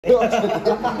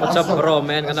What's up bro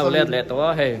man, kana ulit leto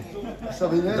hey.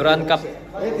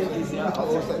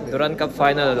 Duran Cup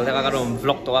final do ka karon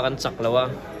vlog to kan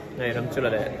saklawa. Nay ram chula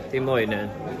de timoy na.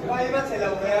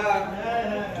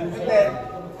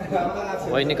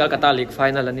 Wai ni Calcutta League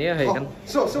final ani hey kan.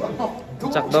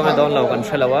 Sak do me don law kan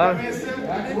phelawa.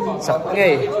 Sak nge.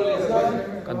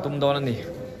 Kan tum don ani.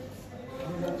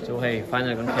 So hey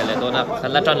final kan khele do na kan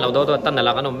la tran law do tan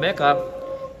la kan make up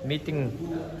meeting.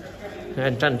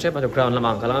 Tran chep at the ground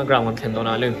lamang kalang ground kan khen do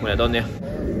na lưng mule don ne.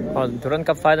 Duran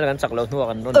Cup final kan sak law nu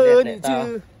kan don le ta.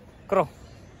 Kro.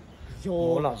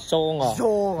 Yo song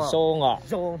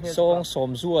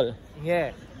som zual.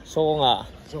 Nghe. Song à.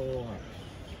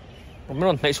 Mình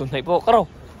nói này xuống này bộ có đâu.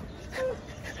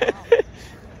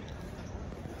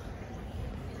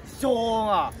 Song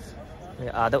à.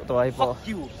 À đậu tôi bộ.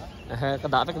 Cái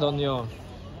đá cái đòn nhiều.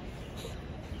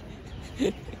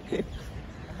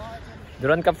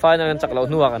 Duran Cup final kan sak law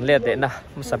nu kan le de na.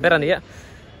 Masaber ani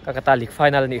Calcutta League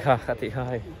final ni kha khati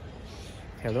hai.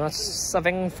 Hello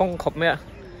saveng phong khop me.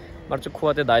 Mar chu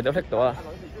khua te dai do lek to.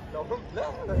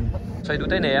 Sai du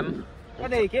tay này em. Cái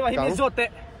này cái mà hiếm rột tệ.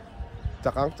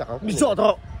 Chắc ăn. Mình rột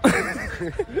thôi.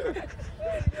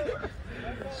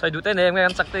 Sai du tay này em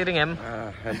kan sak tay ring em.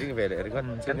 Hành đi về để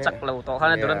con. Kan sak law to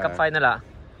khan Duran Cup final la.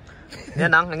 Nghe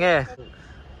nang nghe.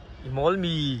 Mol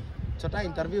mi. Cho ta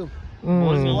interview.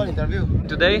 Mol mi. Interview.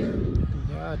 Today?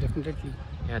 Yeah, definitely.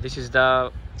 Yeah, this is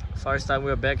the first time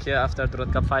we're back here after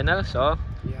Duran Cup final. So,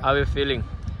 how are you feeling?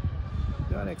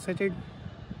 We are excited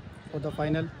for the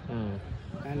final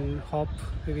and hope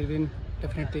we will win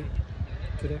definitely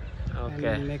today. Okay.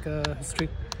 And make a history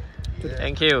today.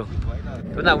 Thank you.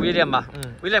 Đó là William mà.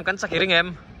 William kan sak ring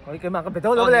em. Có cái mà cái bể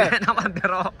đâu đâu đây. Nam an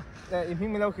pero. Im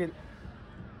hing lâu khi.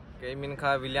 Cái min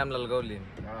kha William lalgolin.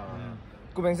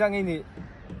 Cô bánh sang ini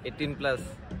 18 plus.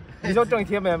 đi đâu trong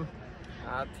thiam em.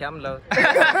 Thiam lo.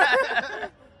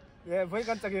 Yeah, với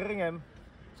con chắc ring em.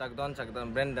 Chắc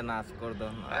don Brendan as score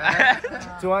don.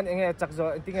 Chuan anh nghe chắc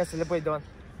rồi, anh nghe celebrate don.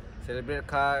 Celebrate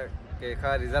kha ke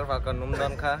kha reserve akan num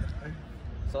don kha.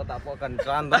 So tapo kan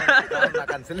tran don,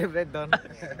 akan celebrate don.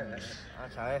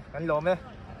 Sai, kan lom eh.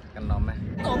 Kan nom eh.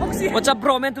 What's up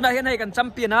bro man, tonight here kan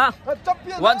champion ha.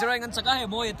 Champion. 1-0 kan sak ai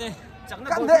mo ite. Chắc na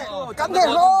Kan thể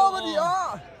lo mà đi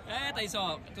à. Eh, tay so.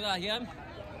 Tonight here.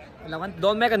 Lawan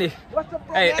don me kan ni.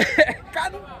 Hey.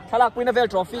 Kan. Thalak Pinnavel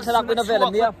trophy, thalak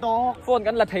Pinnavel ni. Phone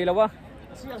kan la thei lawa.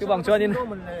 Chu bang chuan in.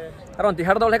 Ron ti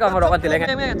har dol he ka ngoro kan ti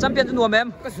leng. Champion tu nuam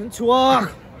em. Ka sun chua.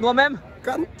 Nuam em.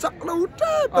 Cắn chắc lâu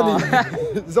chết tao đi.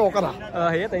 Dò cái nào?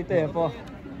 He tay te po.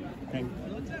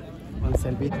 One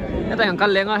selfie. Cái tay kan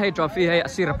lenga hey trophy hey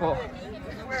asir po.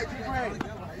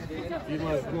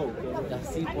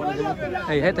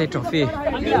 Hey tay trophy.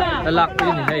 Talak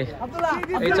pin hey.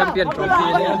 Hey champion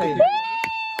trophy ni hey.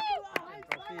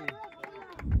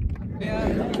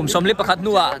 Kum somli pakhat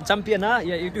nuwa champion ha.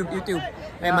 Yeah, YouTube.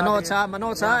 Hey Mano cha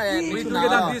win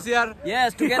now. This year.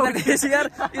 Yes, together this year.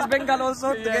 Is Bengal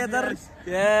also together.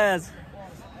 Yes.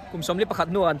 Kum somli pakhat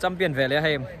nuwa champion vele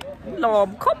hey.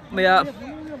 Lom khop me ya.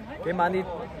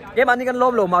 Cái màn kan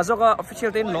lom lo ma zo ka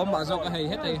official ten lom ma zo ka hey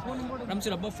hết đây ram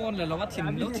sila bo phone le lo wa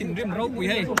thin rim ro pui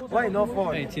hey Why no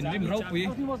phone? hey thin rim ro pui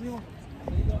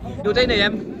du tay này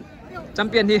em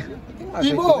champion đi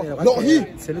Imo,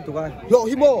 lo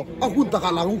himo, ahun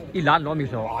taka lang. ilan lo mi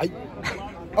lo Ay,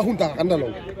 ahun taka kan dalo.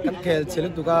 Kan khel chele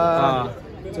tu ka.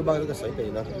 Chứ bao cái sấy này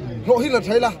nè. Lo hi là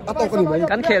thấy là, tao cái này.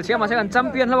 kan khel sia ma se kan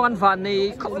champion lo kan fan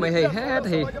nei khop mai hey hết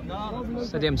hey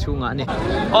stadium chunga ni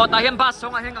oh ta hian bus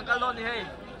songa heng kan lo ni hey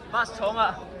bus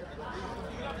songa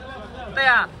te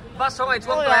à bus songa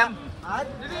chuang to em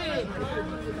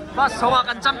bus songa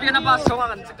kan champion na bus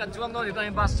songa kan chuang do ni ta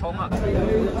bus songa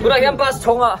pura hian bus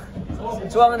songa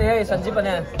chuang ni hey sanjip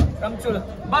ane ramchul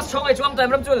bus songa chuang to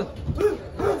em ramchul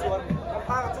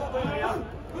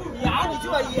Ya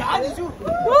ni chu.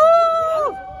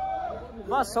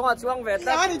 bus songa chuang ve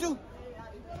ta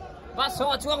bus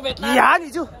songa chuang ve ta Ya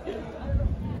ni chu.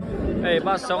 hey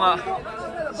bus songa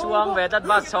chuang ve ta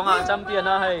bus songa champion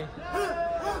na hey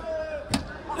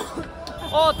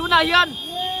oh tu na hian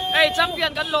hey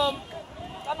champion kan lom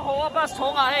kan ho bus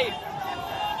songa hey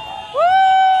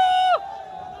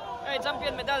hey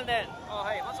champion medal ne oh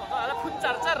hey ma so ta la phun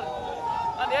char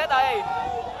an he ta hey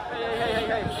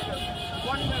hey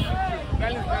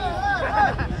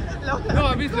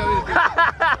No, miss lo.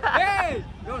 Hey,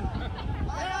 don't.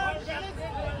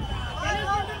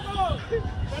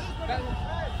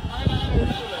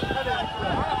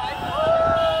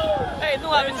 hey nu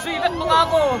min suy vet mga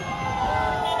ko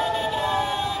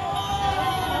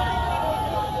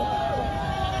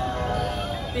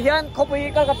ti hian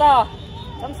khopui Calcutta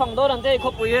kan phang do dan te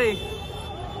khopui hey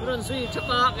Run suy chụp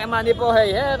mà cái màn đi po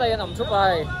hay hết tay nằm chụp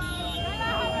hay.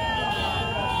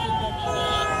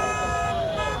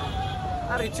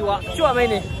 Ari chua mấy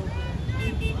nè.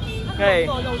 Hey.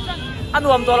 Ăn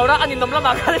uống to lâu đó, ăn nhìn nấm lắm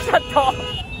mà cái chất to.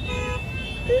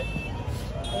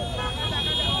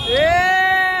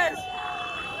 Yes.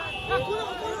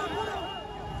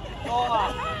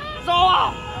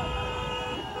 Zo.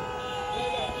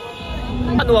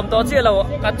 Ăn uống to chia lâu,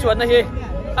 cắt chuột này hi.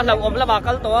 Ăn lâu ốm lắm mà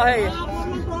cắt to hay.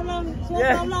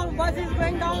 Yeah.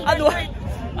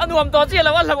 Ăn uống to chia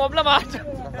lâu, ăn lâu ốm lắm mà.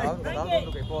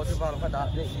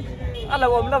 Ăn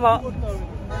lâu ốm lắm mà.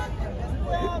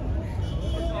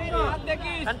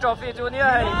 Ăn trophy junior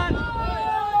hay.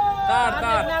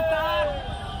 Tar.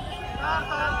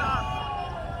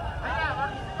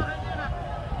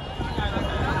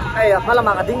 Hey, malam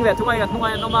makan ding về, thungai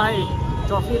nó mà hay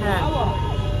trophy nè.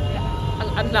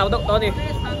 Ăn nào động to đi.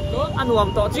 Ăn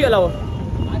uống to chia lâu.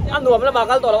 Ăn uống lắm mà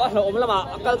kal to lâu, ăn uống lắm mà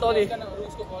kal to đi.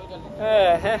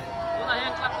 He.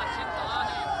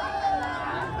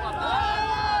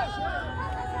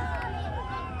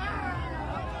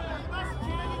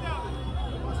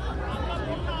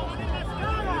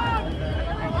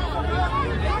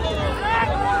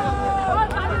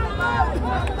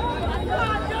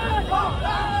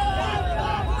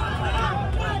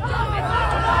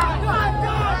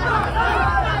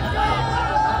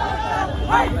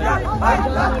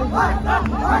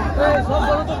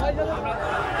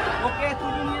 Oke,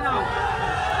 tujuh nào.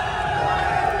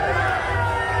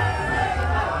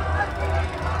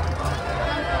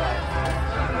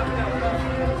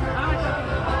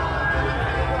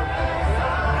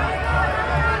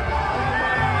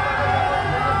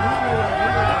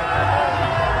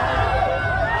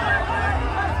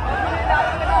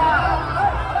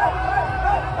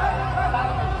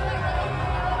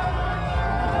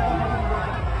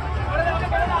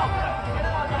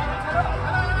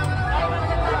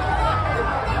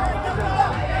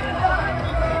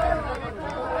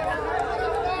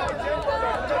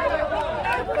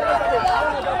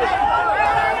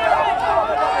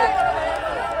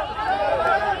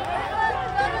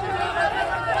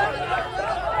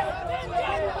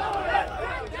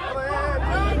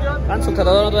 Ăn sụt thật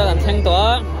đó tôi làm thanh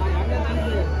tỏa.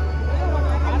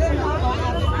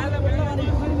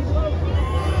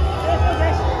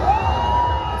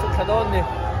 Sụt thật đó nè.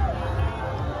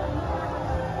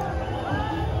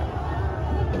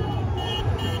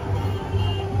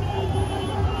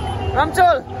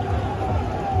 Ramchul.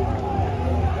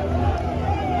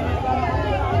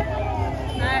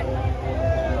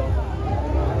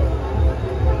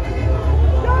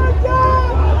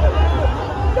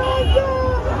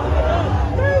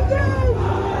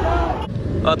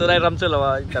 Tôi đây Ramchul là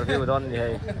interview của Don gì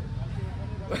hay.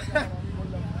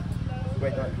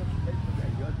 Wait thôi.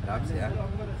 Đó sẽ.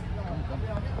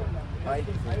 Hi.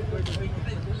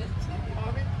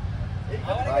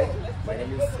 Hi. My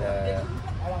name is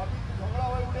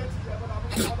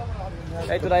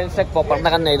Đây tôi đây sẽ có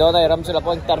bằng này đó đây Ramchul là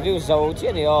có interview giàu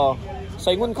chứ này oh.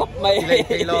 Xoay ngun khóc mày.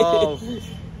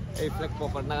 Hey, flag po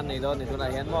pernah nih don itu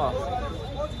layan mo.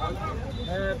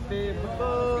 Happy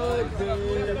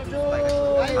birthday to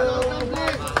you.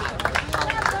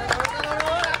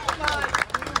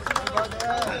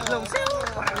 Lồng xéo.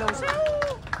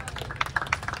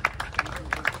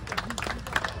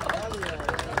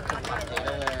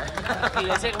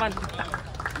 Kìa xe các bạn.